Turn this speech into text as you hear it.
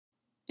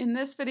In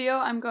this video,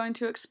 I'm going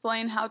to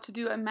explain how to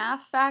do a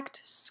math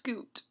fact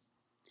scoot.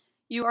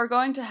 You are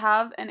going to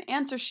have an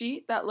answer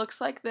sheet that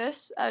looks like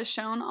this, as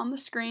shown on the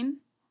screen,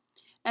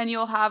 and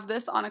you'll have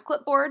this on a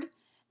clipboard,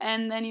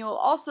 and then you'll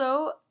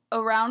also,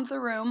 around the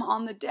room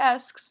on the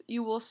desks,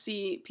 you will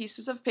see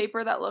pieces of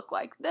paper that look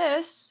like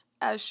this,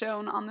 as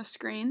shown on the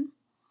screen,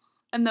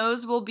 and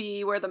those will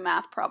be where the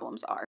math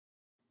problems are.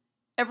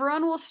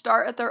 Everyone will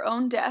start at their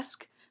own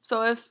desk,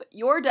 so if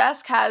your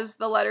desk has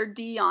the letter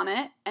D on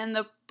it and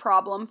the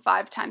problem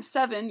 5 times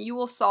 7, you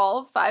will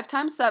solve 5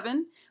 times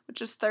 7,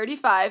 which is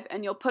 35,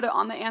 and you'll put it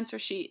on the answer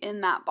sheet in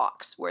that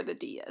box where the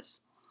D is.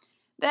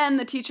 Then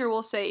the teacher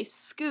will say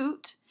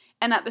scoot,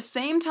 and at the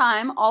same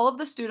time, all of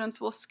the students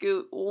will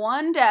scoot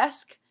one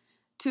desk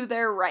to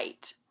their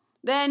right.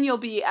 Then you'll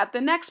be at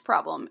the next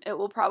problem. It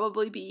will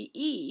probably be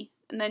E,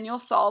 and then you'll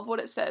solve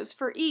what it says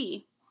for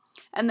E.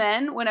 And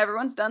then when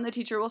everyone's done, the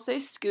teacher will say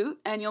scoot,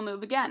 and you'll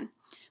move again.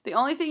 The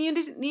only thing you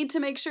need to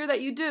make sure that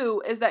you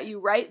do is that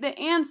you write the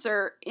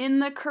answer in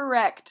the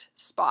correct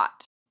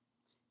spot.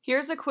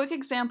 Here's a quick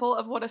example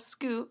of what a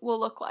scoot will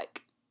look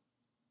like.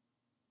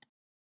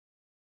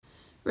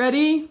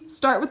 Ready?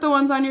 Start with the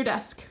ones on your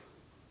desk.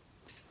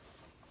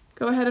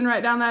 Go ahead and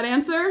write down that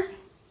answer,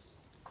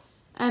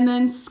 and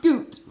then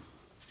scoot.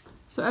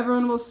 So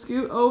everyone will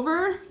scoot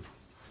over.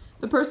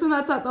 The person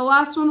that's at the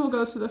last one will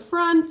go to the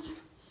front.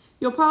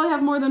 You'll probably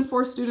have more than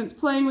 4 students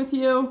playing with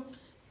you.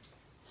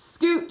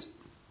 Scoot.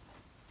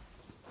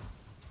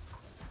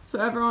 So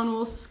everyone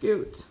will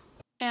scoot.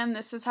 And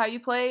this is how you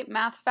play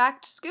Math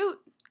Fact Scoot.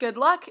 Good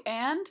luck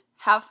and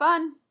have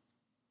fun!